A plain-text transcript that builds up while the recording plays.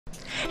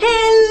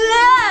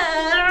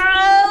Hello,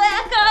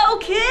 Echo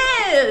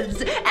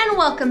Kids! And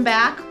welcome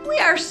back. We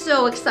are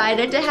so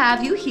excited to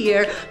have you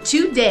here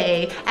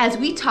today as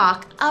we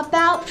talk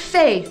about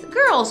faith.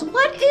 Girls,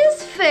 what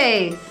is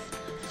faith?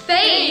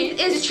 Faith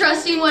is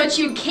trusting what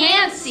you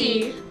can't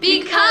see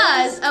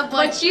because of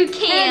what you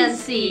can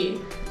see.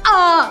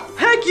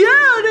 Heck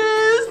yeah it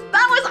is!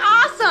 That was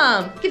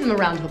awesome! Give them a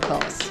round of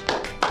applause.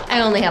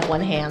 I only have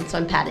one hand, so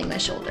I'm patting my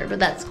shoulder, but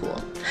that's cool.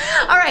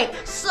 All right,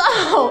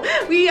 so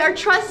we are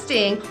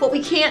trusting what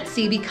we can't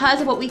see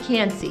because of what we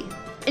can see.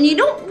 And you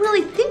don't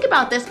really think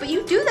about this, but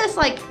you do this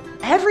like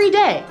every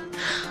day.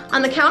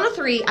 On the count of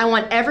 3, I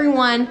want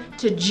everyone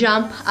to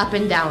jump up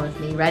and down with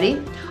me.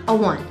 Ready? A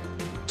 1,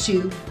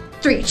 2,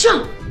 3,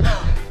 jump!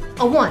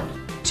 A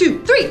 1,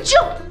 2, 3,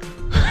 jump!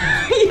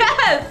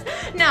 Yes!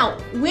 Now,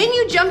 when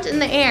you jumped in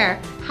the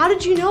air, how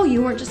did you know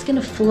you weren't just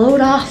gonna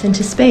float off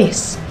into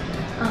space?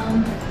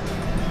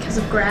 Because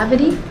of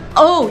gravity?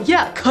 Oh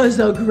yeah, because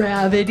of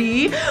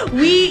gravity.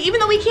 Even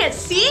though we can't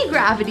see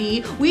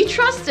gravity, we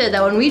trusted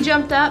that when we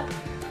jumped up,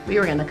 we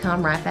were gonna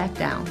come right back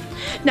down.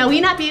 Now we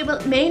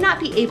may not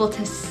be able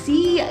to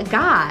see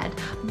God,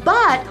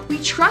 but we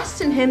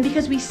trust in Him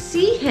because we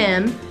see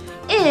Him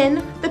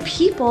in the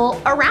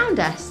people around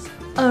us.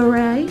 All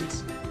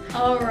right?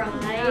 All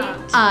right.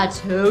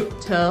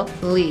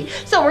 Totally.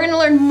 So we're gonna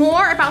learn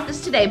more about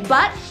this today,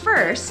 but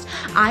first,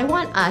 I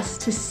want us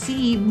to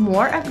see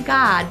more of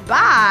God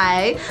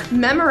by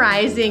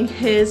memorizing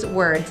His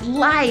words,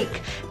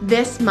 like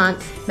this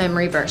month's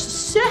memory verse.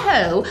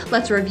 So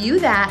let's review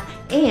that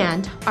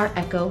and our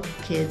Echo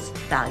Kids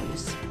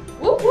values.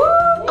 Woo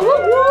woo! Woo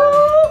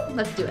woo!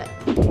 Let's do it.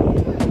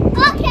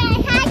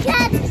 Okay, hi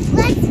kids.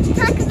 Let's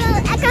talk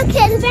about Echo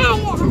Kids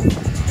values.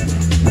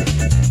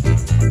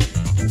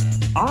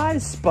 I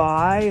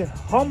spy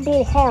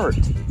humble heart.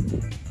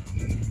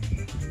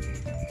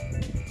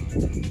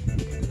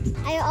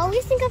 I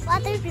always think of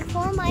others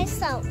before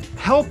myself.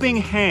 Helping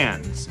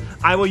hands.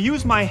 I will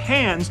use my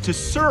hands to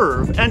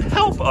serve and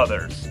help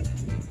others.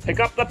 Pick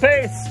up the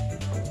pace.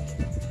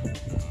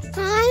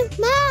 Time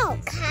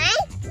out.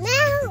 Time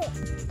out.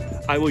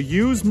 I will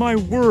use my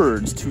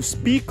words to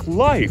speak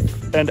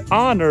life and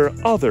honor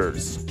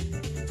others.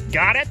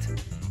 Got it?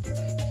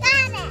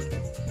 Got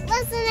it.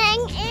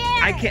 Listening ear.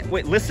 I can't,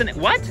 wait, listen,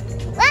 what?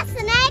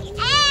 Listening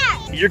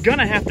ear. You're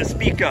gonna have to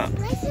speak up.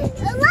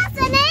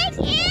 Listening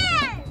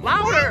ear.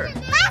 Louder.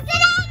 Listening.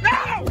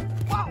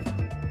 No!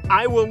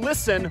 I will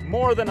listen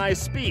more than I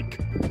speak.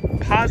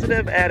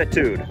 Positive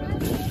attitude.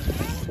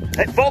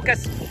 Hey,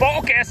 focus,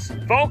 focus,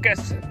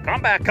 focus.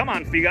 Come back, come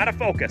on, you gotta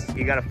focus.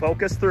 You gotta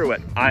focus through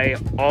it. I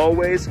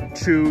always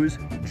choose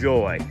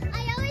joy.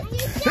 I always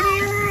use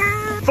joy.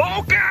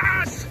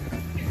 Focus!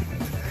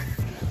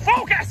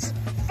 Focus!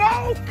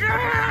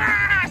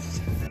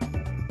 Focus!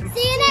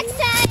 See you next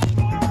time.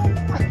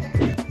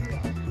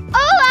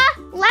 Hola!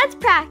 Let's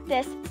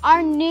practice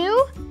our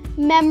new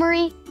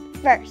memory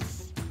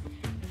verse.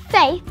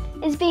 Faith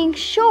is being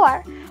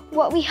sure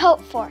what we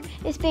hope for.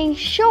 It's being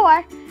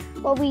sure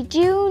what we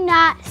do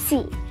not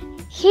see.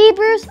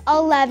 Hebrews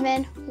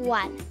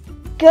 11:1.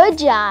 Good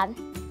job.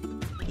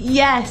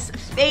 Yes,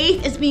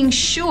 faith is being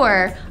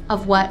sure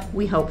of what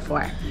we hope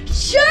for.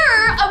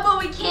 Sure of what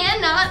we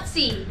cannot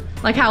see.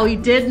 Like how we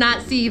did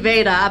not see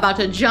Veda about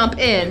to jump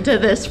into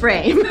this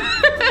frame.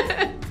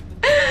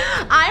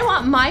 I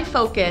want my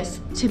focus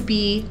to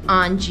be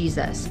on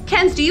Jesus.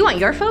 Kenz, do you want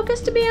your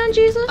focus to be on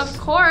Jesus? Of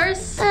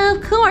course.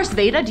 Of course.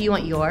 Veda, do you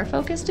want your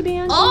focus to be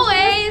on Jesus?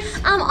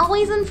 Always.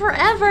 Always and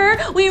forever.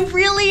 We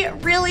really,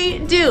 really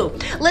do.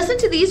 Listen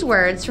to these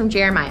words from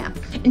Jeremiah.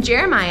 In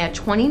Jeremiah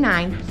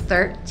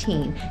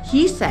 29:13,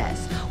 he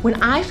says,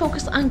 "When I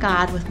focus on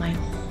God with my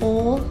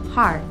whole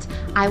heart,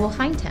 I will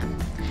find Him."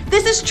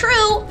 This is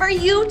true for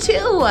you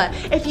too.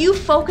 If you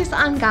focus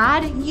on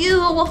God, you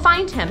will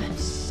find Him.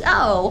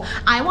 So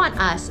I want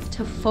us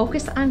to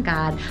focus on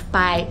God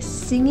by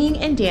singing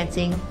and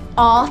dancing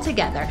all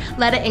together.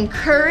 Let it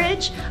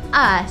encourage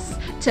us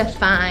to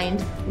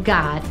find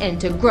God and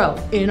to grow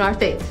in our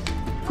faith.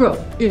 Grow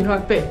in our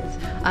faith.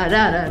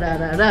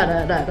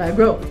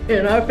 Grow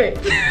in our faith.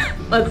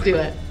 Let's do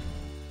it.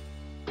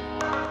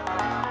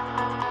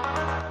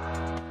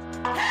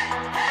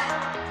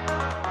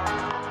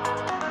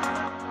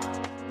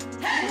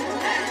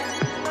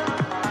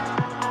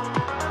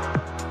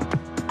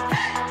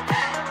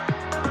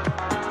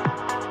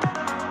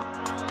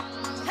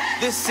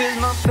 This is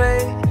my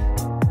faith,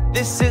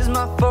 this is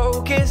my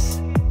focus,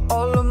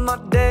 all of my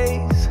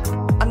days.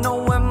 I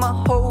know where my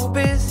hope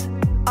is,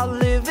 I'll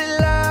live it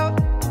loud.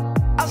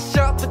 I'll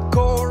shout the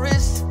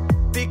chorus,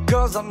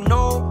 because I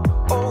know,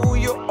 oh,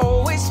 you're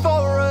always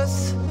for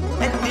us.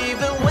 And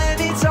even when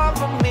it's hard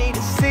for me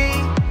to see,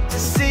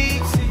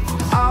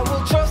 I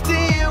will trust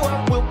in you,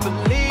 I will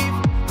believe.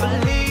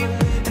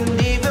 And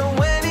even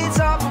when it's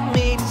hard for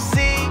me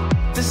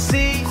to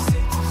see,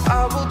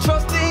 I will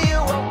trust in you,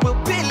 I will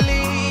believe.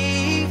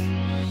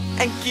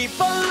 And keep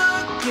on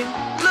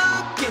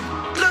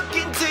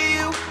looking to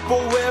you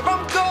for where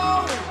I'm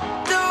going,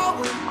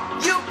 knowing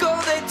you go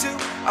there too.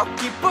 I'll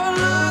keep on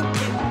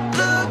looking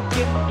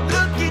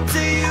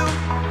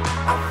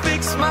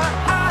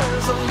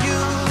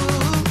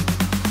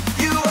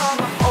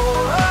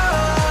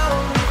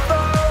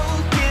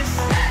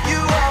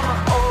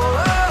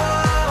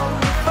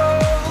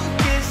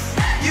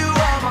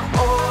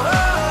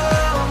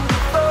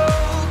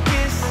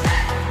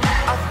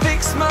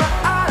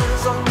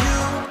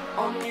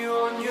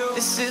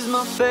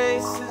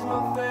faith,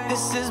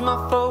 this is my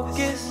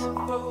focus.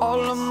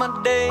 All of my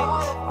days,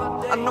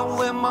 I know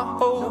where my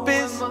hope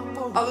is.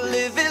 I'll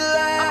live it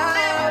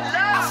loud.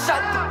 I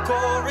shout the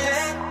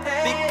chorus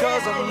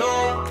because I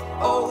know,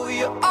 oh,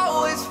 you're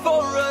always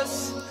for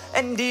us.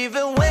 And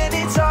even when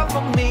it's hard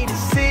for me to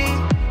see,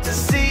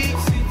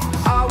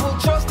 I will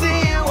trust in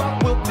you, I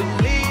will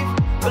believe.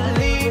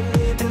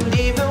 And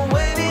even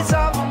when it's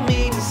hard for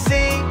me to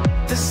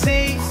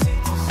see,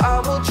 I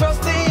will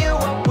trust in you,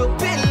 I will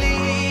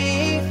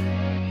believe.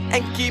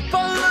 And keep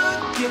on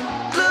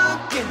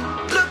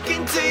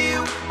looking to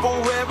you for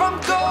where I'm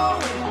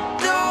going,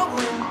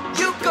 knowing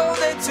you go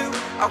there too.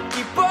 I'll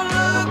keep on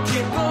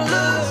looking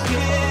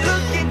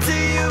to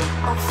you.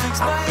 I'll fix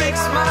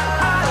my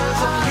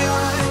eyes on you.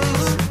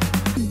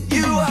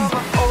 You are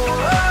my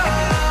only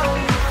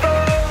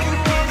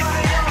focus.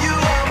 You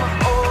are my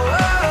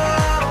only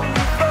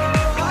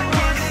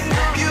focus.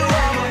 You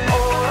are my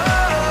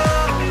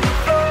only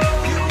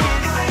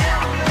focus.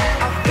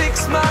 I fix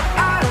my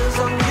eyes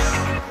on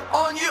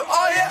you,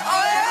 oh yeah,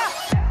 oh yeah.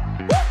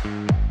 Woo!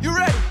 You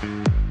ready?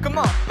 Come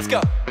on, let's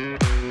go.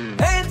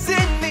 Hands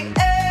in the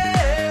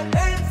air,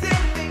 hands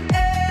in the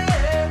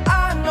air. I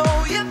know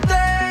you're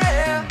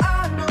there, I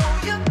know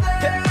you're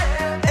there.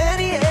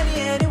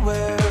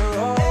 Anywhere,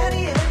 oh.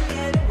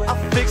 Anywhere. I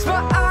fix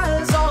my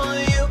eyes on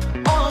you,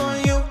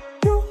 you.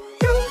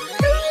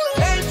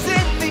 Hands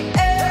in the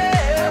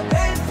air,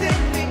 hands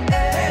in the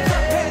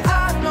air. I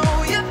know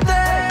you're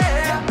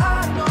there, I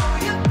know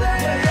you're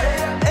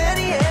there.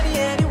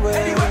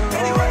 Anywhere,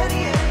 oh.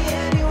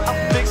 I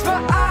fix my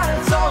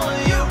eyes on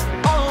you,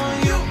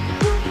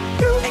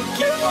 and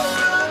keep on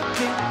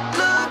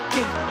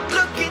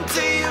looking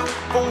to you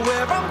for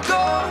where I'm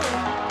going.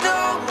 No,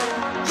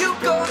 you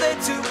go there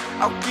too.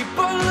 I'll keep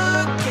on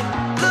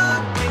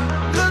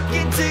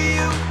looking to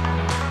you.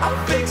 I'll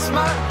fix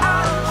my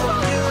eyes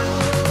on you.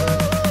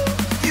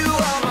 You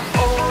are my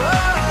only,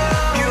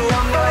 you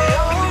are my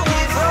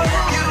only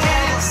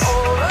focus.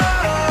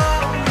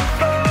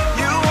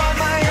 You are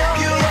my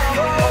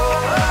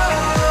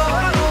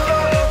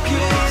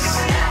focus.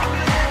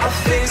 I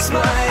fix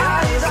my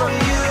eyes on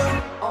you.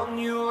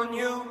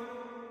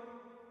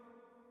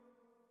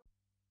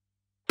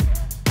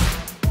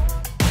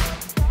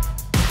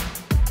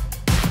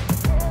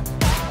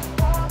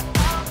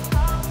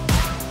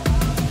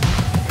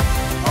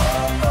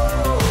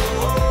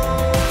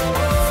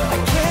 I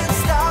can't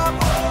stop.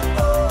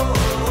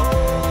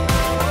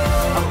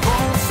 I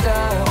won't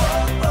stop.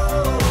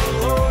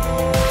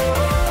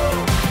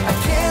 I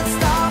can't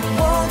stop,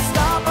 won't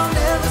stop. I'll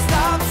never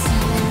stop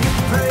singing your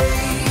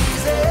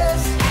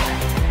praises.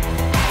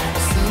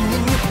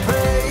 Singing your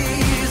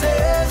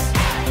praises.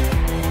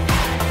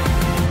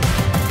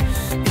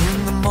 In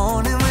the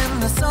morning when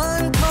the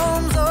sun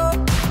comes up,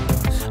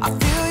 I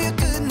feel your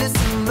goodness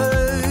and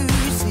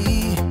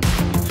mercy.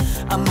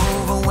 I'm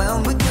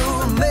overwhelmed with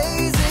your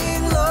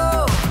amazing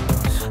love.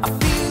 I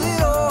feel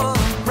it all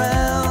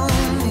around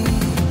me,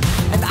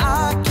 and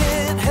I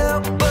can't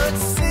help but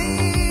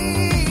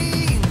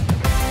sing.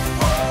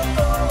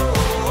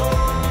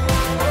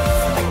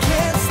 I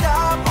can't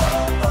stop.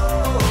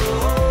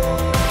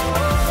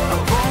 I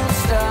won't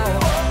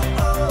stop.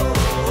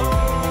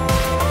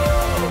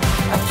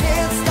 I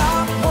can't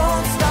stop,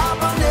 won't stop.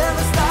 I'll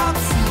never stop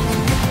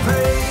singing your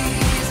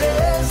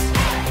praises.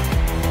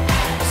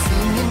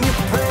 Singing your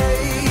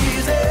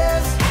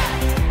praises.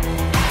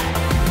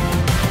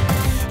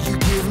 You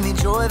give me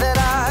joy that I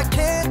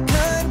can't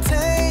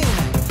contain.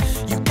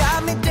 You got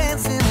me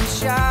dancing and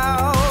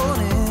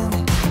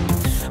shouting.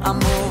 I'm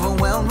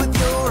overwhelmed with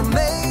your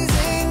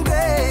amazing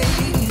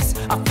grace.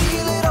 I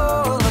feel it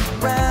all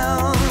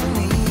around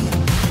me,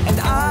 and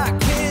I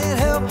can't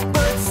help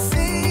but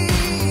sing.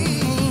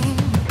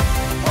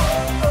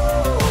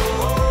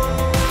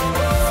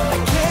 I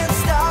can't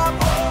stop.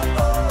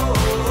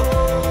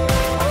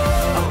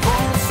 I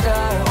won't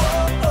stop.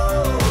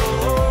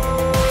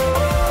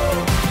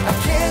 I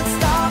can't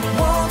stop,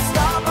 won't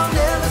stop. I'll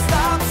never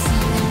stop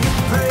singing your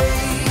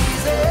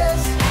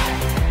praises.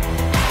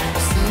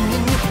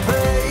 Singing your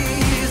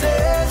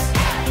praises.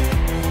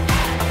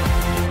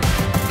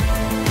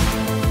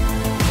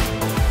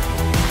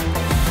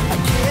 I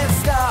can't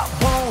stop,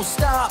 won't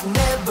stop,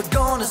 never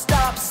gonna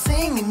stop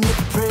singing your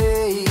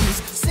praise,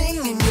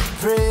 singing your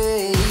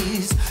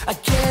praise. I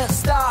can't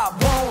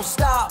stop, won't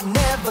stop,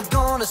 never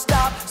gonna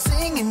stop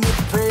singing your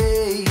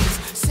praise,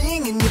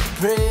 singing your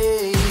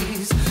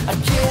praise. I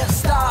can't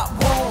stop,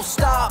 won't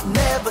stop,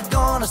 never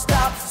gonna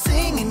stop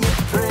singing your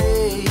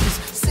praise,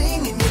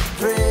 singing your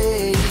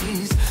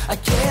praise. I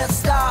can't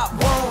stop,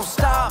 won't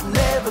stop,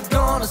 never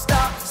gonna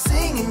stop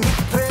singing your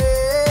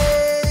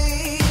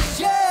praise.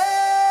 Yeah.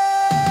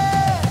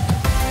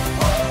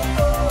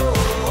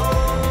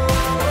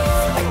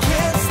 I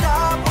can't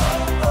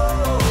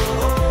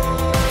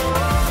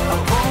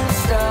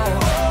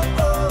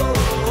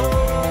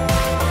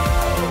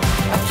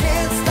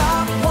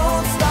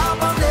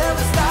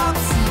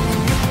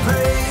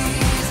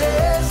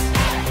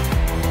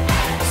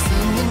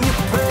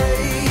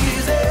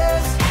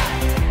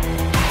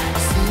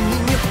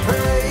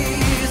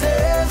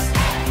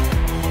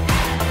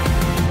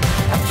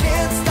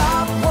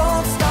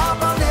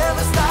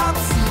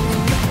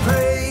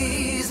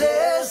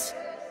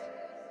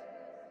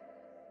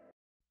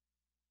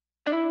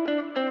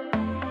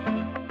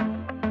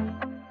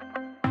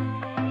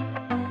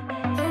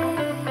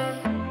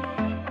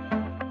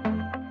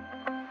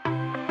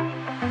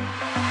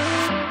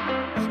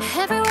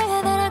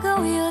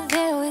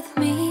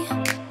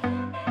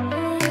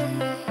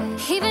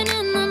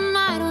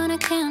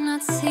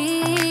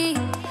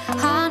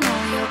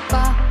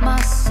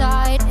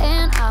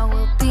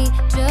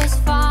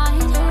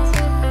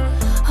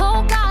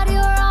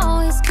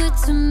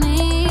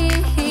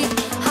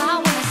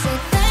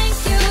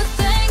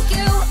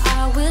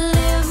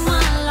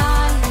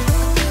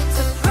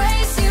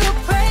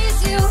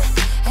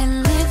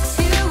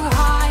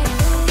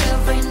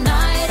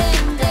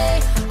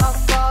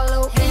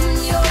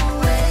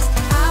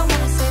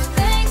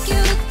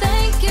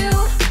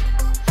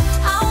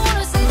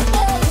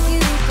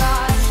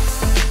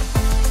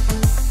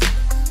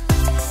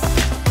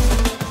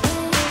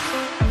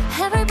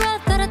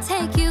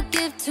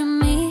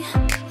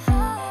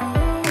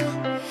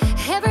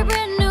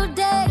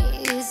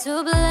it's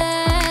a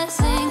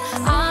blessing.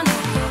 I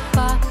know you're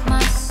by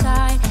my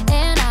side,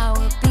 and I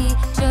will be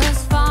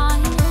just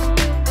fine.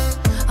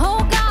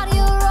 Oh God,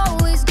 you're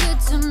always good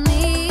to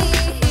me.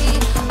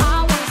 I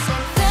want to say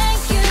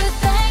thank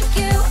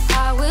you.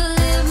 I will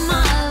live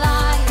my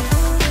life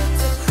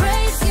to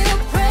praise you,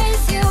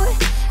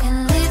 and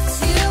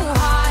lift you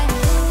high.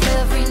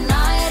 Every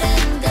night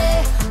and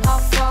day,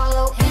 I'll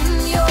follow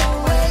in your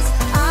ways.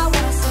 I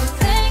want to say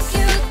thank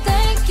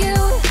you.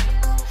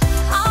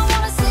 I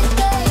want to say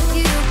thank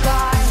you,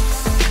 God.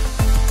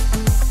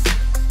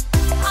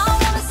 I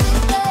want to say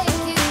thank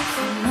you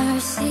for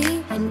mercy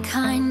and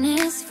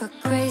kindness, for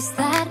grace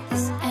that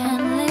is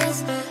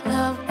endless,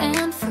 love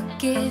and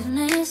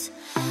forgiveness.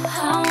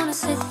 I want to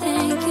say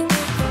thank you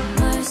for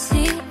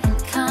mercy and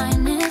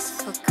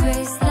kindness, for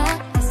grace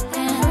that is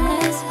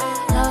endless,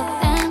 love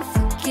and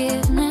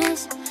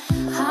forgiveness.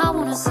 I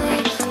want to say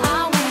thank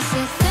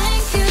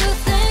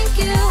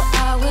you.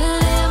 I will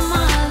live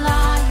my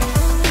life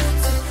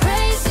to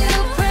praise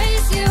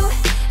you,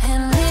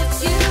 and lift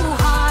you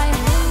high.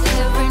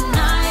 Every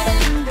night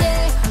and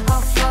day,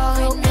 I'll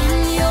follow in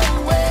your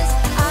ways.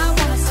 I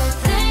want to say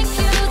thank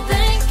you.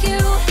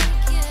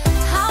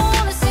 I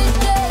want to say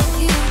thank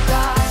you,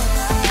 God.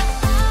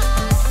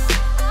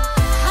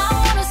 I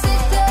want to say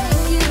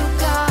thank you,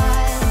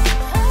 God.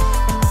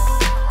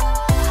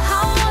 I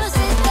want to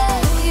say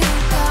thank you,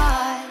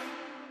 God.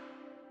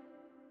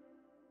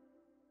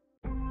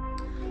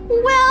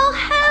 Well,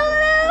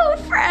 hello,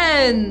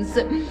 friends.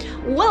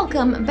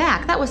 Welcome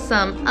back. That was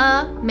some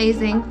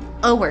amazing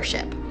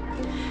worship.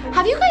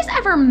 Have you guys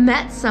ever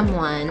met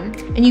someone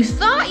and you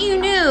thought you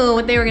knew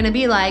what they were gonna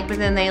be like, but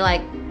then they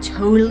like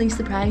totally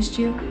surprised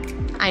you?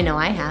 I know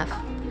I have.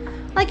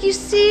 Like, you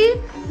see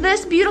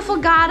this beautiful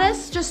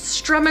goddess just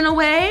strumming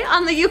away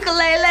on the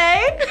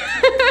ukulele?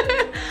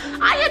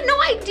 I had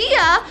no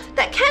idea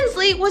that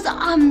Kensley was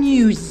a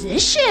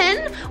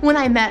musician when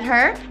I met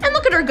her, and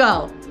look at her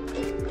go.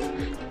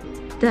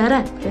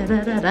 Da-da,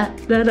 da-da, da-da,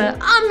 da-da.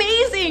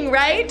 Amazing,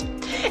 right?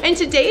 In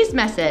today's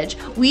message,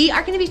 we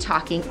are going to be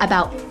talking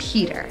about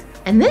Peter.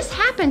 And this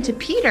happened to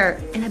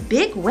Peter in a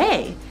big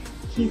way.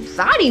 He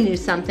thought he knew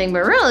something,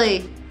 but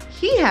really,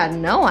 he had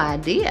no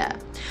idea.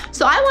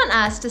 So I want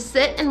us to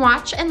sit and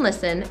watch and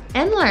listen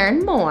and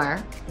learn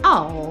more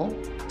all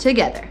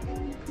together.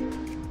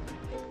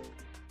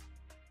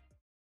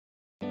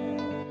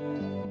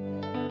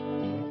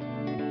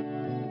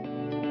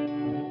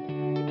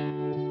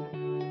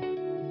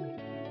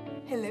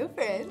 Hello,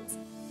 friends.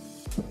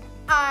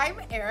 I'm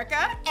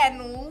Erica, and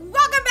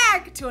welcome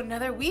back to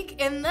another week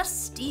in the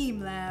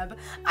STEAM Lab.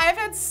 I've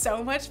had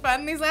so much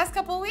fun these last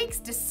couple weeks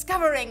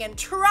discovering and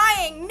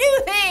trying new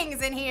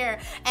things in here.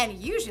 And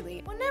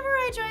usually, whenever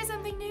I try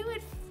something new,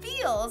 it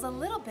feels a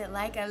little bit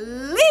like a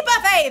leap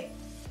of faith.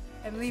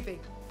 I'm leaping.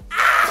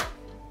 Ah!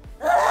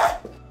 Ugh!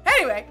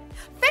 Anyway,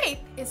 faith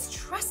is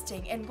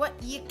trusting in what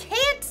you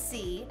can't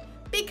see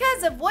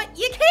because of what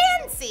you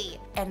can see.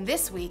 And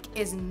this week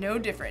is no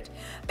different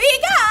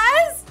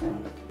because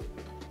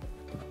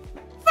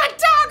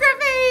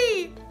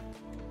photography!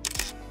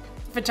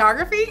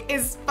 Photography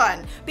is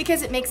fun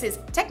because it mixes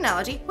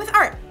technology with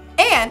art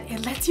and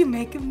it lets you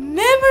make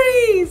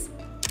memories.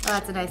 Oh,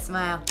 that's a nice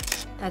smile.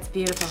 That's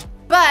beautiful.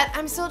 But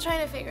I'm still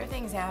trying to figure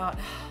things out.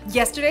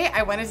 Yesterday,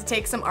 I wanted to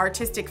take some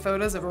artistic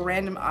photos of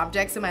random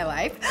objects in my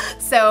life.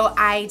 So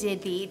I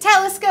did the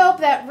telescope,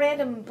 that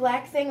random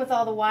black thing with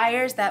all the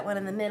wires, that one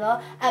in the middle,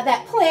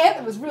 that plant,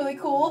 that was really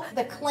cool,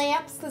 the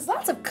clamps, there's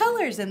lots of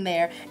colors in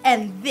there,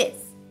 and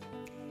this.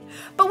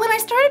 But when I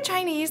started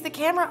trying to use the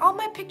camera, all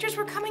my pictures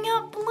were coming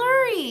out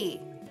blurry.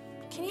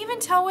 Can you even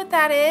tell what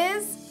that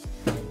is?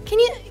 Can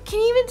you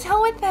even tell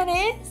what that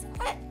is?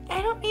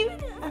 I don't even.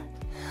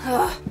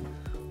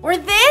 Or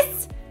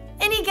this?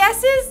 Any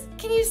guesses?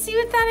 Can you see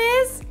what that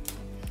is?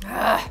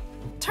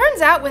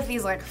 Turns out with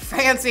these like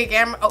fancy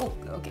cameras,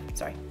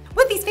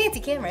 with these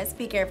fancy cameras,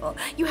 be careful,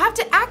 you have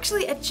to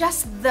actually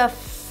adjust the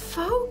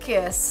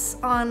focus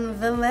on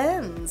the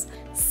lens.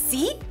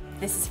 See?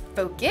 This is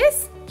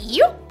focus,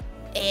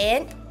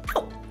 and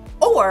out.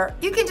 Or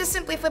you can just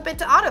simply flip it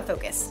to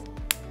autofocus.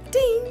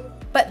 Ding!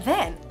 But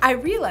then I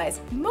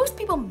realized most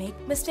people make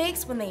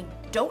mistakes when they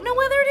don't know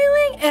what they're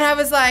doing, and I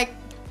was like,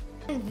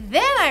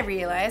 then I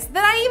realized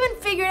that I even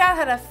figured out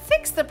how to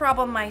fix the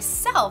problem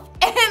myself,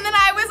 and then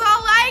I was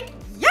all like,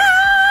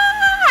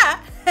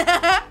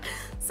 yeah!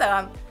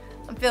 So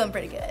I'm feeling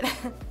pretty good.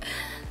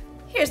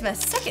 Here's my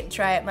second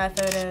try at my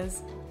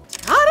photos.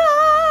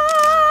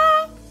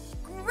 Ta-da!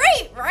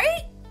 Great,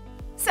 right?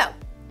 So,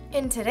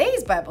 in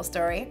today's Bible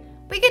story,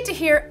 we get to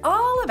hear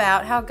all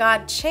about how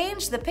God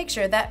changed the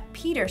picture that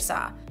Peter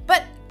saw.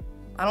 But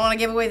I don't want to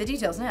give away the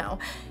details now.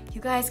 You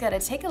guys gotta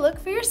take a look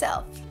for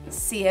yourself.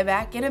 See you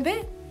back in a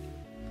bit.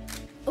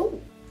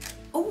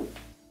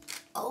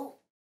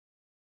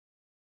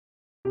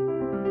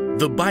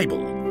 The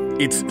Bible.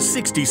 It's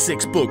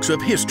 66 books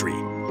of history,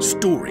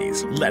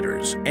 stories,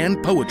 letters,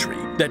 and poetry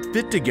that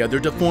fit together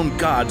to form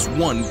God's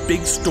one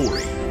big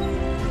story.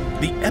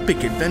 The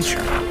epic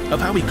adventure of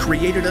how He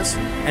created us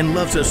and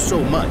loves us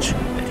so much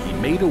that He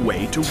made a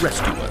way to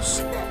rescue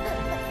us.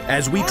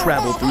 As we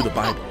travel through the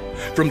Bible,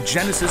 from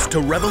Genesis to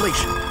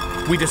Revelation,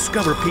 we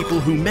discover people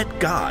who met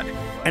God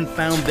and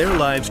found their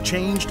lives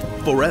changed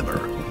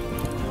forever.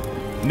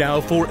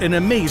 Now for an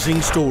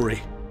amazing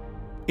story,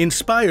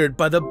 inspired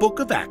by the book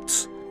of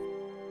Acts,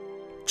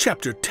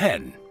 chapter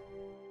 10.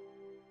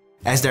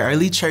 As the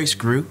early church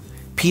grew,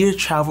 Peter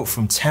traveled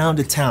from town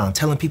to town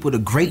telling people the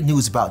great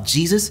news about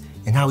Jesus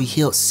and how he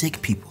healed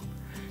sick people.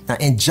 Now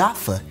in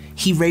Joppa,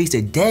 he raised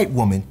a dead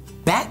woman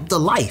back to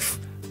life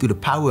through the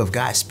power of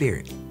God's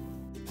Spirit.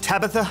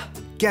 Tabitha,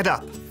 get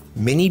up.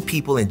 Many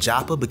people in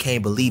Joppa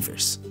became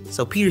believers,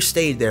 so Peter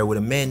stayed there with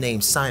a man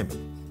named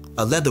Simon,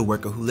 a leather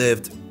worker who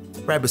lived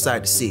right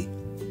beside the sea.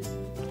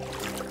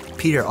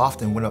 Peter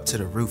often went up to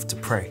the roof to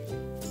pray.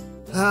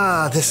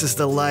 Ah, this is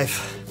the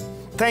life.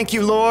 Thank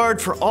you,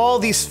 Lord, for all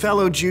these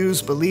fellow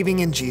Jews believing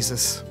in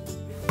Jesus.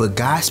 But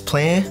God's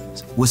plan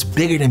was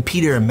bigger than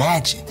Peter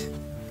imagined.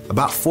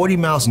 About 40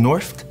 miles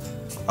north,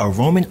 a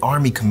Roman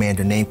army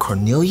commander named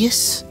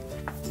Cornelius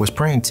was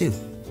praying too.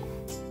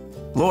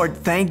 Lord,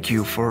 thank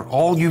you for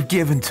all you've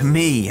given to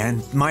me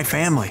and my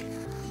family.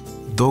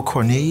 Though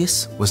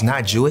Cornelius was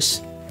not Jewish,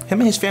 him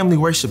and his family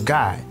worshiped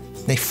God.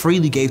 They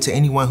freely gave to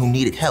anyone who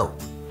needed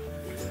help.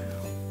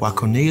 While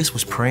Cornelius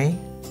was praying,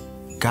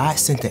 God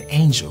sent an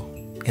angel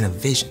in a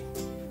vision.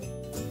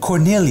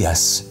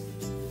 Cornelius.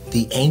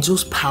 The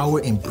angel's power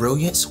and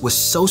brilliance was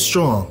so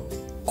strong,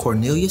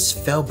 Cornelius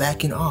fell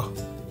back in awe.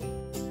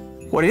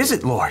 What is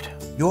it, Lord?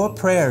 Your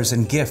prayers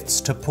and gifts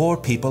to poor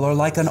people are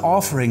like an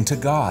offering to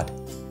God.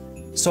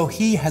 So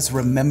he has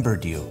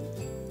remembered you.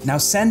 Now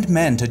send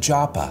men to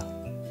Joppa.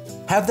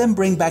 Have them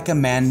bring back a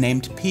man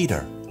named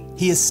Peter.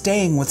 He is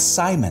staying with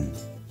Simon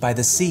by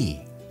the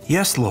sea.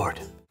 Yes, Lord.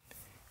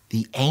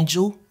 The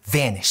angel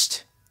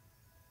vanished.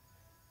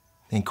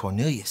 Then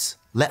Cornelius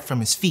leapt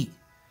from his feet.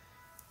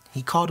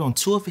 He called on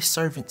 2 of his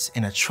servants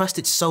and a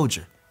trusted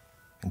soldier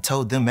and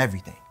told them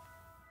everything.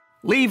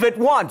 Leave at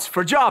once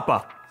for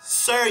Joppa.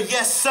 Sir,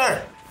 yes,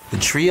 sir. The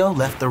trio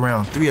left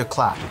around 3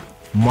 o'clock,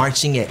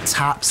 marching at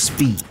top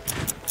speed.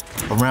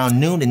 Around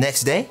noon the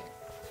next day,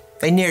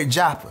 they neared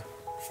Joppa.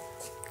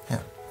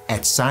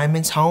 At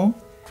Simon's home,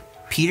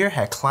 Peter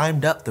had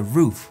climbed up the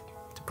roof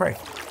to pray.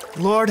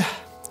 Lord,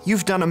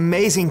 you've done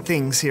amazing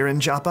things here in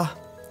Joppa.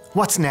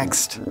 What's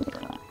next?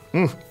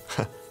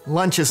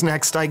 Lunch is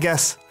next, I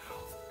guess.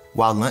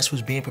 While lunch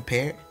was being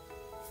prepared,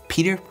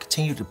 Peter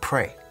continued to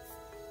pray.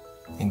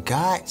 And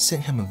God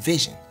sent him a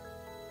vision,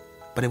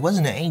 but it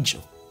wasn't an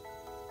angel.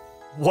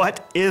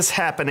 What is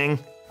happening?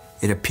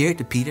 It appeared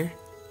to Peter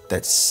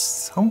that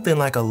something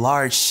like a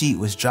large sheet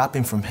was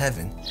dropping from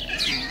heaven.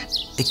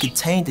 It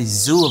contained a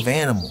zoo of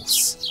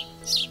animals,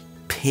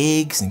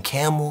 pigs and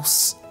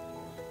camels,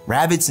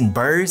 rabbits and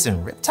birds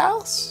and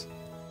reptiles.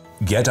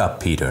 Get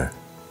up, Peter.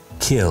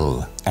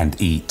 Kill and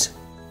eat.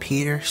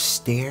 Peter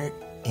stared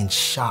in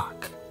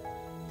shock.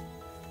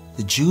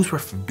 The Jews were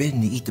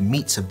forbidden to eat the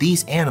meats of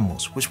these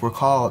animals, which were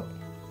called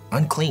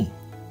unclean.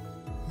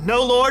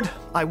 No, Lord,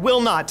 I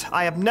will not.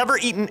 I have never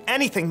eaten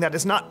anything that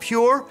is not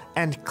pure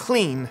and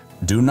clean.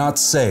 Do not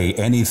say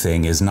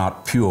anything is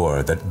not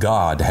pure that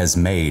God has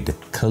made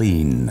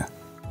clean.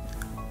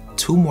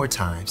 2 more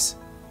times,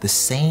 the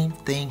same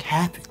thing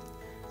happened.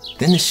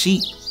 Then the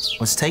sheet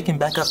was taken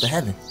back up to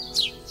heaven.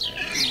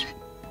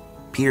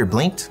 Peter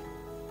blinked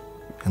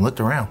and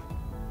looked around.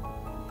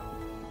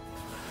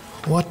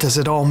 What does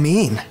it all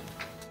mean?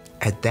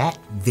 At that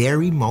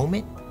very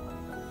moment,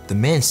 the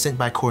men sent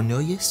by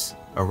Cornelius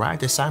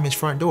arrived at Simon's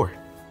front door.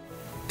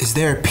 Is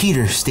there a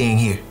Peter staying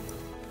here?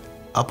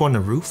 Up on the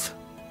roof,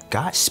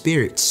 God's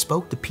Spirit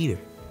spoke to Peter.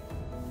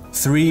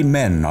 3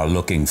 men are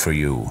looking for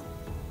you.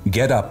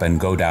 Get up and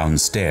go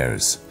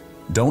downstairs.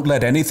 Don't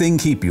let anything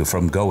keep you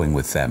from going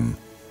with them.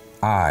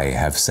 I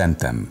have sent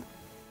them.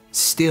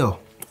 Still,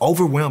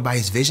 overwhelmed by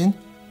his vision,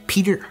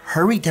 Peter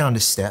hurried down the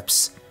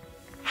steps,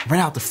 right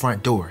out the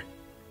front door,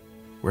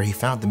 where he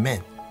found the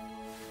men.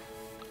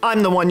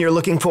 I'm the one you're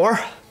looking for.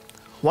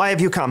 Why have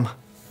you come?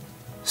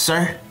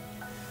 Sir,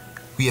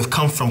 we have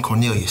come from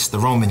Cornelius, the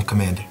Roman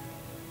commander.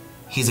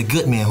 He's a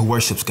good man who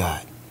worships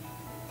God.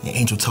 The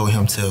angel told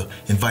him to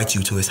invite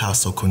you to his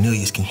house so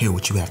Cornelius can hear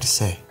what you have to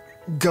say.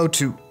 Go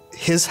to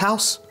his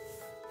house?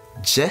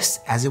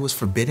 Just as it was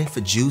forbidden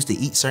for Jews to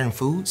eat certain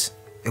foods,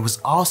 it was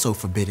also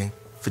forbidden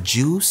for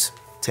Jews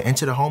to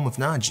enter the home of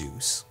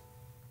non-Jews.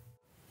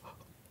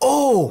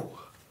 Oh!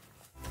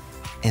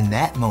 In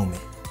that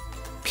moment,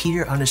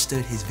 Peter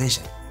understood his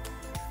vision.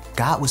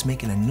 God was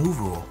making a new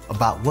rule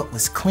about what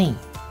was clean.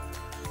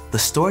 The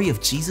story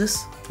of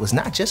Jesus was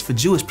not just for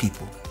Jewish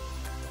people,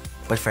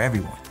 but for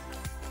everyone.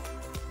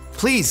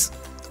 Please,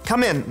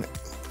 come in.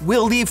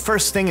 We'll leave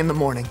first thing in the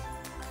morning.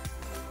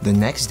 The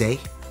next day,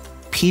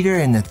 Peter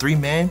and the 3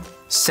 men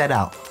set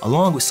out,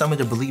 along with some of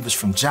the believers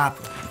from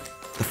Joppa.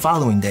 The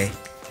following day,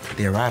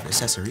 they arrived at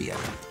Caesarea.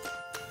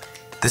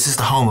 This is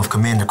the home of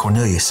Commander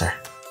Cornelius, sir.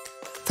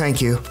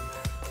 Thank you.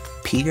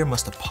 Peter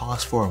must have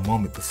paused for a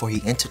moment before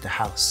he entered the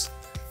house.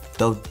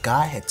 Though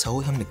God had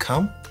told him to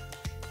come,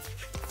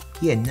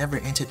 he had never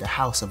entered the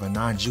house of a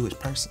non-Jewish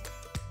person.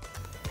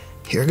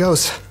 Here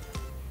goes.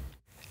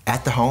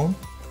 At the home,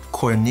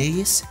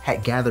 Cornelius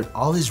had gathered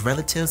all his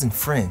relatives and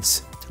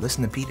friends to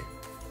listen to Peter.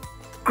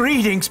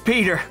 Greetings,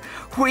 Peter.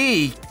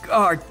 We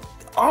are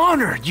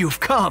honored you've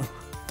come.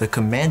 The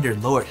commander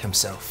lowered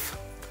himself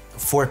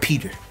before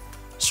Peter,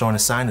 showing a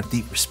sign of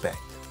deep respect.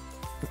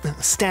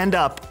 Stand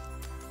up.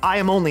 I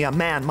am only a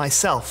man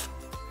myself.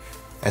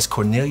 As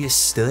Cornelius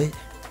stood,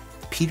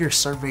 Peter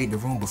surveyed the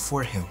room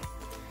before him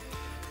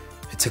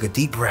and took a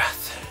deep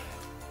breath.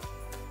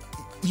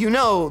 You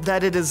know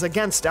that it is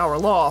against our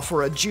law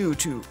for a Jew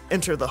to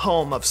enter the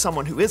home of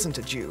someone who isn't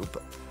a Jew,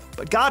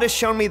 but God has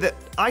shown me that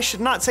I should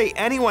not say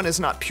anyone is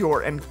not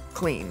pure and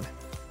clean.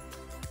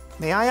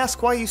 May I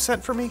ask why you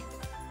sent for me?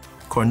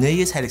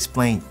 Cornelius had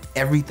explained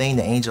everything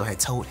the angel had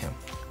told him,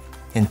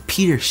 and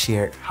Peter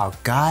shared how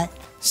God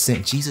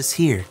sent Jesus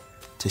here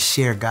to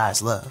share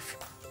God's love,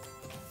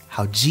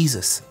 how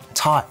Jesus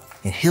taught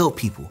and healed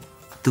people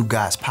through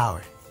God's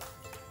power.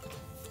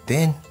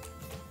 Then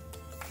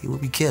he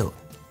would be killed,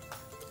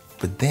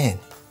 but then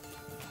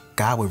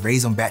God would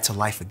raise him back to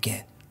life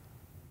again.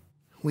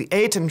 We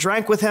ate and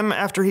drank with him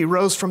after he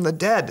rose from the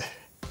dead.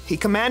 He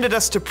commanded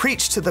us to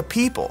preach to the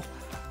people.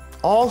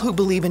 All who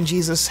believe in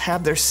Jesus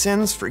have their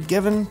sins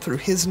forgiven through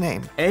his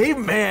name.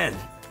 Amen.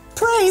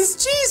 Praise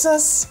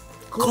Jesus.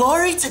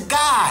 Glory to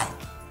God.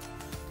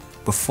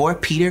 Before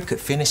Peter could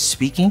finish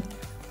speaking,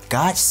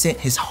 God sent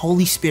his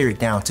Holy Spirit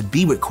down to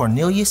be with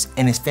Cornelius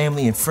and his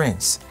family and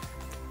friends.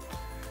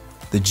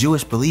 The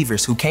Jewish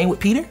believers who came with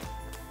Peter,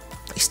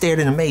 they stared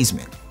in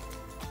amazement.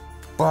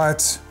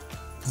 But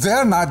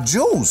they're not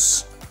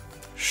Jews.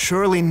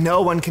 Surely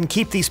no one can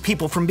keep these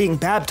people from being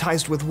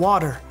baptized with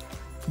water.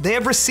 They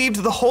have received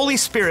the Holy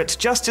Spirit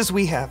just as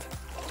we have.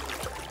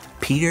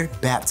 Peter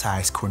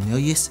baptized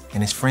Cornelius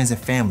and his friends and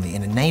family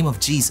in the name of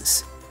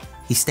Jesus.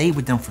 He stayed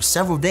with them for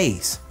several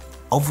days,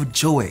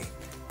 overjoyed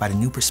by the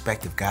new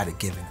perspective God had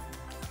given him.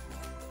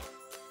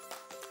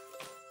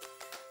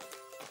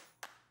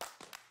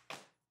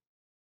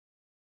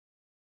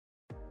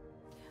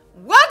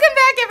 Welcome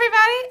back,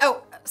 everybody.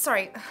 Oh,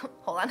 sorry.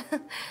 Hold on.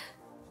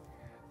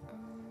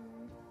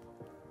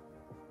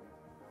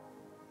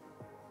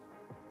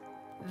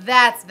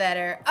 That's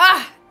better.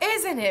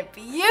 Isn't it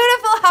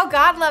beautiful how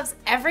God loves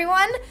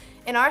everyone?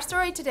 In our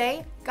story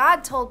today,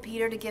 God told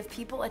Peter to give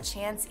people a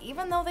chance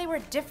even though they were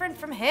different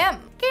from him.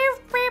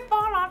 Give people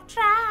a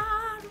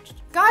chance.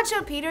 God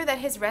showed Peter that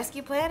his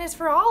rescue plan is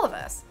for all of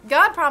us.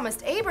 God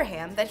promised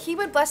Abraham that he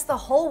would bless the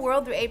whole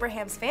world through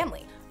Abraham's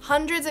family.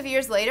 Hundreds of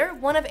years later,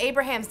 one of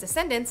Abraham's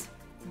descendants,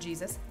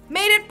 Jesus,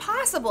 made it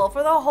possible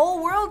for the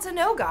whole world to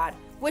know God,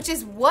 which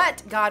is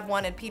what God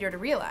wanted Peter to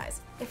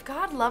realize. If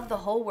God loved the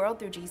whole world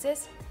through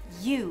Jesus,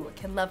 you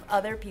can love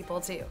other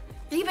people too.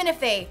 Even if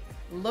they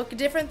look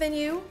different than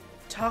you,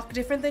 talk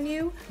different than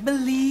you,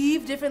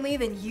 believe differently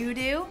than you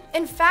do.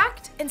 In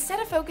fact, instead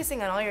of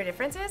focusing on all your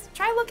differences,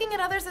 try looking at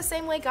others the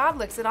same way God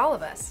looks at all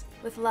of us,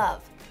 with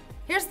love.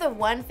 Here's the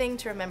one thing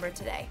to remember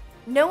today.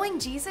 Knowing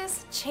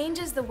Jesus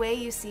changes the way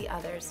you see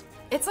others.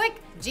 It's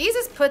like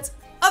Jesus puts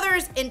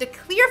others into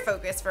clear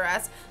focus for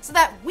us so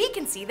that we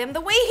can see them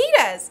the way he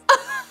does.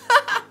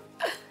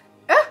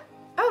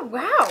 Oh,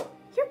 wow,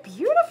 you're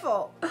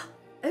beautiful.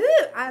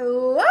 Ooh, I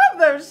love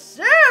those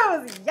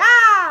shoes,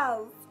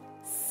 yes!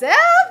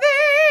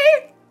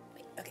 Selfie!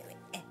 Wait, okay,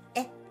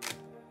 wait,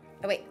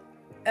 Oh, wait,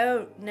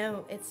 oh,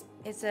 no, it's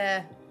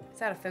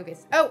out of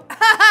focus. Oh,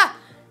 I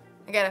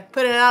gotta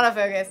put it in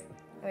autofocus.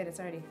 Oh, wait, it's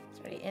already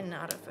in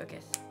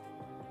autofocus.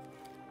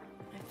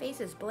 My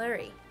face is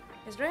blurry.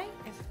 Is right?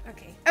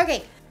 Okay.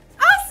 Okay.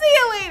 I'll see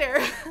you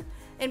later.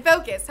 In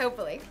focus,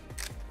 hopefully.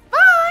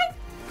 Bye!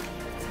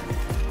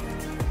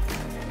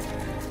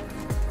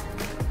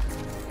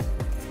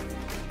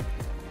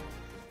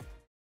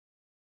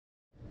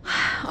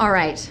 All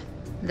right,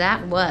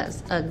 that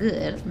was a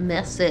good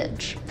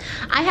message.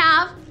 I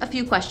have a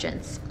few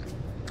questions.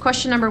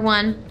 Question number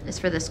one is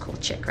for this cool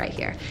chick right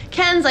here.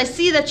 Kenz, I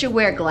see that you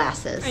wear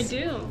glasses. I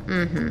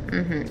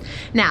do.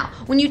 Now,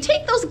 when you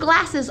take those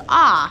glasses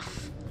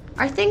off,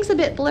 are things a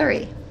bit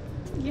blurry?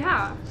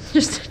 Yeah.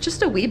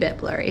 Just a wee bit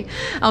blurry.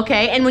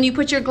 Okay, and when you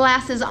put your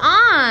glasses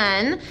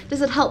on,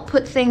 does it help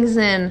put things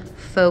in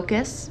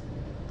focus?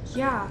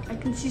 Yeah, I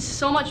can see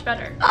so much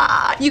better.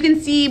 You can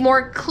see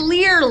more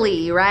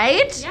clearly,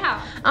 right?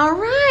 Yeah. All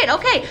right,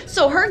 okay,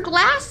 so her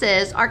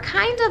glasses are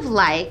kind of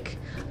like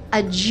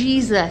a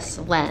Jesus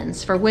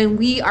lens for when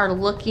we are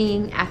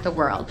looking at the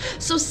world.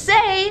 So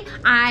say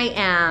I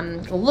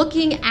am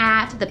looking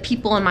at the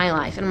people in my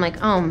life and I'm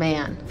like, oh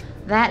man,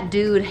 that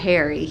dude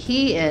Harry,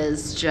 he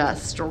is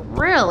just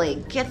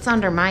really gets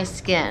under my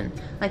skin.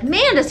 Like,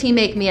 man, does he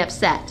make me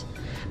upset.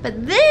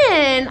 But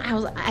then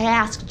I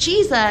asked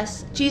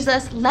Jesus,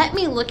 let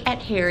me look at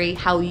Harry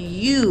how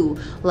you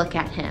look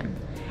at him.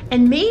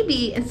 And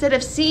maybe instead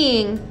of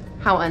seeing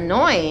how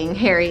annoying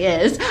Harry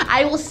is,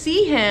 I will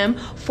see him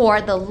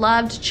for the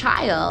loved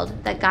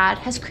child that God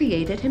has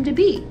created him to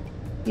be.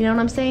 You know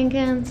what I'm saying,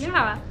 Kenz?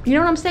 Yeah. You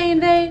know what I'm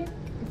saying, Vay?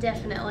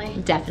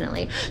 Definitely.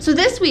 Definitely. So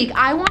this week,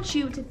 I want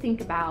you to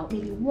think about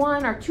maybe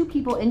one or two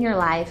people in your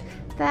life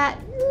that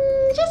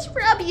just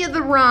rub you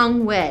the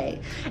wrong way.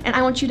 And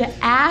I want you to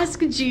ask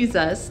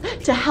Jesus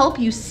to help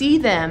you see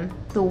them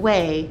the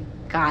way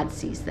God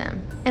sees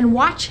them. And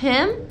watch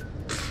him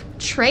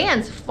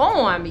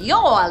transform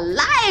your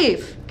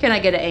life. Can I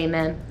get an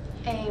amen?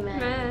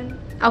 Amen.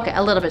 Okay,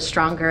 a little bit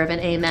stronger of an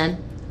amen.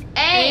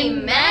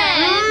 Amen.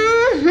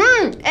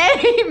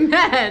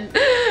 Amen.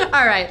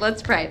 All right,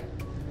 let's pray.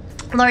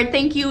 Lord,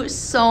 thank you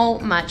so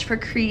much for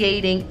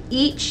creating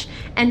each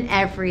and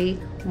every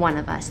one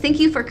of us. Thank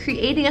you for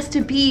creating us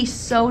to be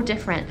so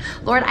different.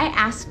 Lord, I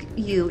ask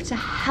you to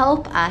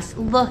help us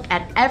look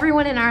at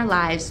everyone in our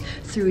lives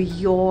through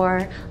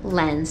your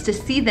lens, to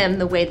see them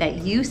the way that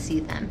you see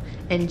them.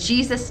 In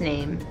Jesus'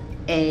 name,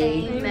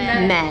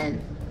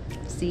 amen.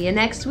 See you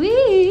next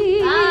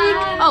week.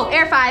 Bye. Oh,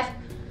 Air 5.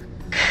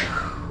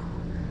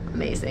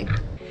 Amazing.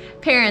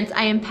 Parents,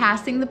 I am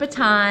passing the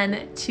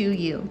baton to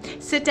you.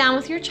 Sit down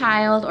with your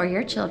child or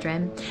your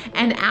children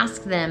and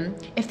ask them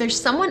if there's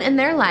someone in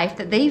their life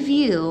that they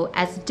view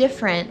as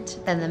different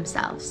than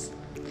themselves.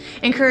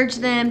 Encourage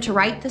them to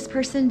write this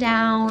person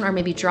down or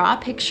maybe draw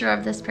a picture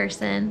of this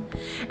person,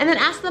 and then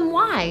ask them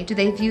why do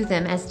they view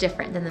them as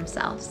different than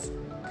themselves.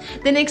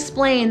 Then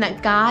explain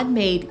that God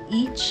made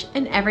each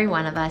and every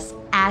one of us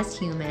as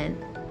human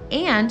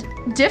and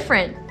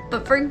different,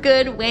 but for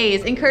good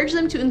ways. Encourage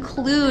them to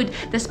include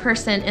this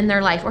person in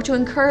their life or to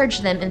encourage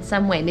them in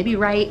some way. Maybe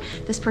write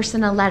this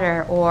person a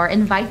letter or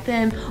invite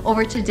them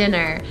over to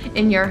dinner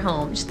in your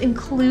home. Just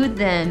include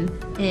them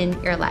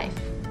in your life.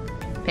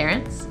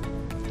 Parents,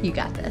 you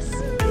got this.